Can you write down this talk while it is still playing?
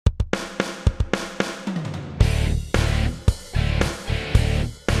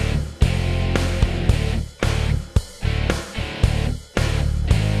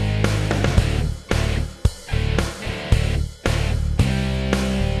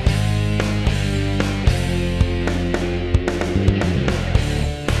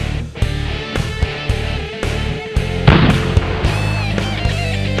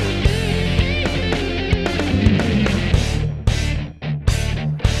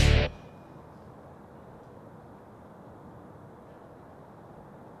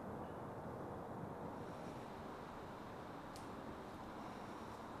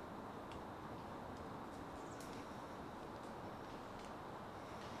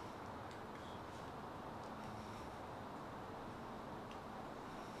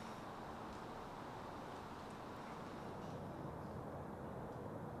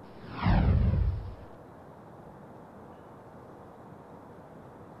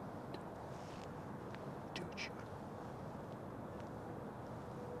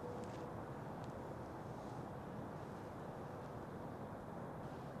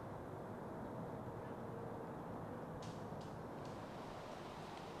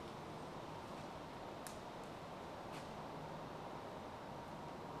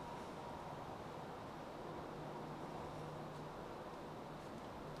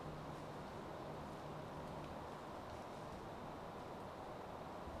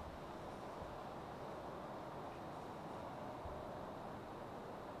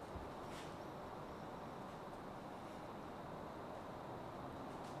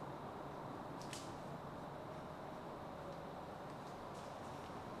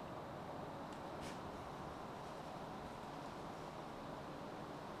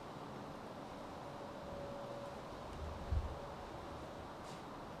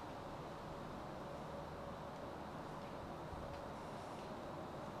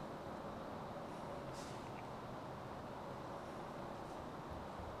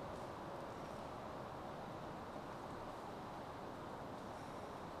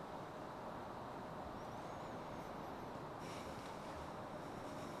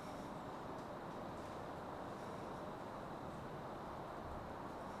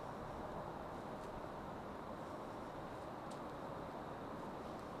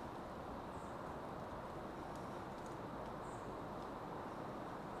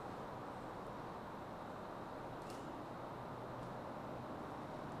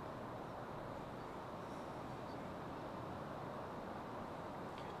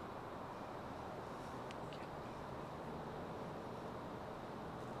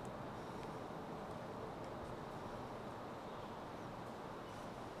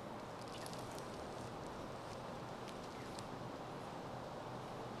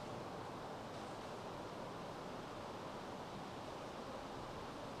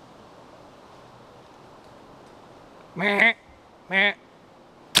Meh, meh.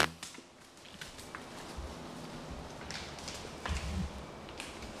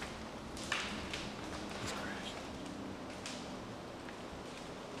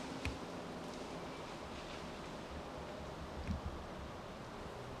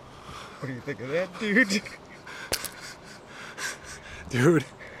 What do you think of that, dude? Dude,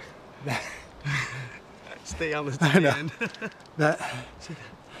 Stay on the stand.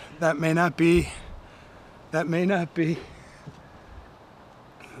 that may not be the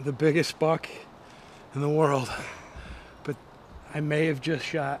biggest buck in the world, but I may have just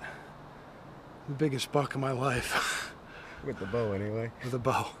shot the biggest buck of my life. With the bow, anyway. With a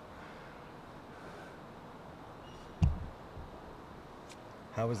bow.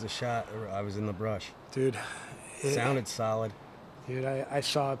 How was the shot? I was in the brush. Dude, It sounded solid. Dude, I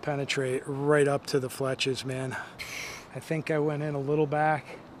saw it penetrate right up to the fletches, man. I think I went in a little back,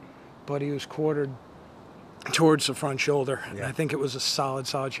 but he was quartered towards the front shoulder. Yeah. And I think it was a solid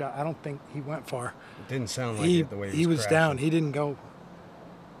shot. I don't think he went far. It didn't sound like it the way he was crashing. down. He didn't go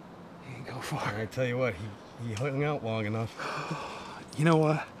far. I tell you what, he hung out long enough. You know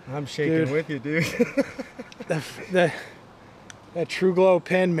what? I'm shaking Dude, with you, dude. that True Glow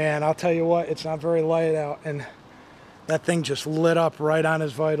pin, man, I'll tell you what, it's not very light out, and that thing just lit up right on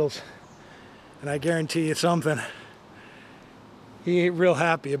his vitals. And I guarantee you something, he ain't real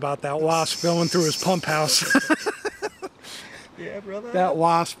happy about that wasp going through his pump house. Yeah, brother. That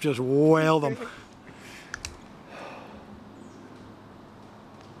wasp just wailed him.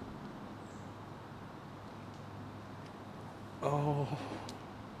 Oh.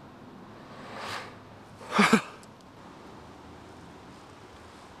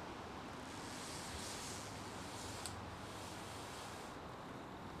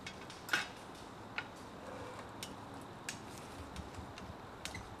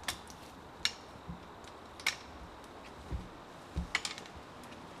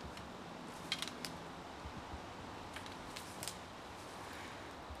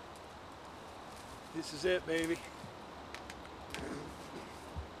 This is it, baby.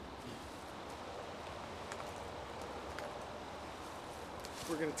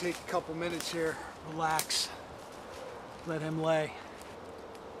 We're gonna take a couple minutes here, relax, let him lay,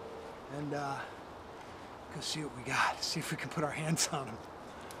 and go see what we got. See if we can put our hands on him.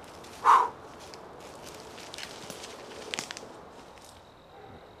 Whew.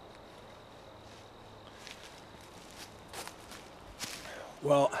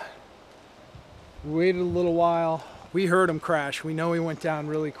 Well, we waited a little while. We heard him crash. We know he went down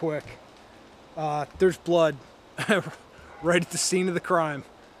really quick. There's blood right at the scene of the crime.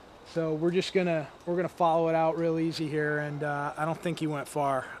 So we're gonna follow it out real easy here, and I don't think he went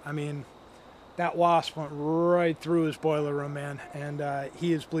far. I mean, That wasp went right through his boiler room, man, and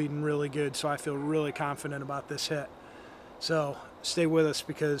he is bleeding really good, so I feel really confident about this hit. So stay with us,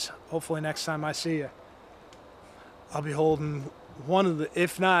 because hopefully next time I see you, I'll be holding one of the,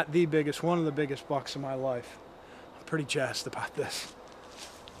 if not the biggest, one of the biggest bucks of my life. I'm pretty jazzed about this.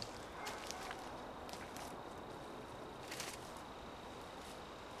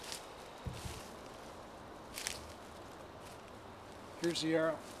 Here's the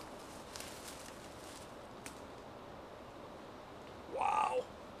arrow. Wow.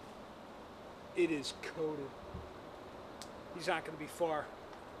 It is coated. He's not going to be far.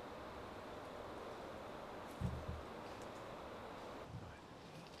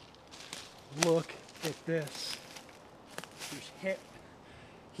 Look at this. He's hit.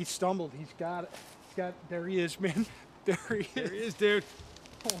 He stumbled. He's got it. He's got, there he is, man. There he is. There he is, dude.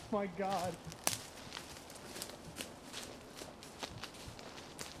 Oh my God.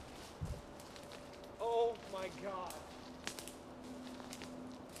 Oh my God.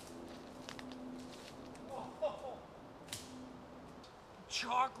 Oh.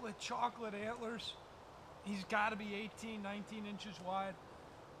 Chocolate antlers. He's got to be 18, 19 inches wide.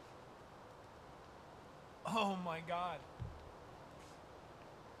 Oh my God.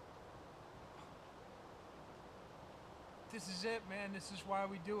 This is it, man. This is why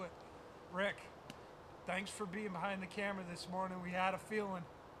we do it. Rick, thanks for being behind the camera this morning. We had a feeling,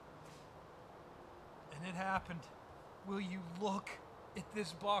 and it happened. Will you look at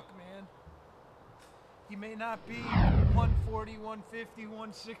this buck, man? He may not be 140, 150,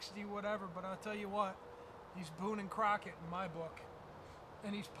 160, whatever, but I'll tell you what, he's Boone and Crockett in my book.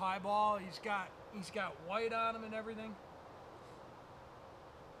 And he's piebald. He's got white on him and everything.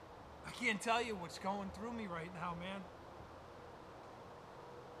 I can't tell you what's going through me right now, man.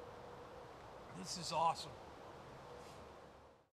 This is awesome.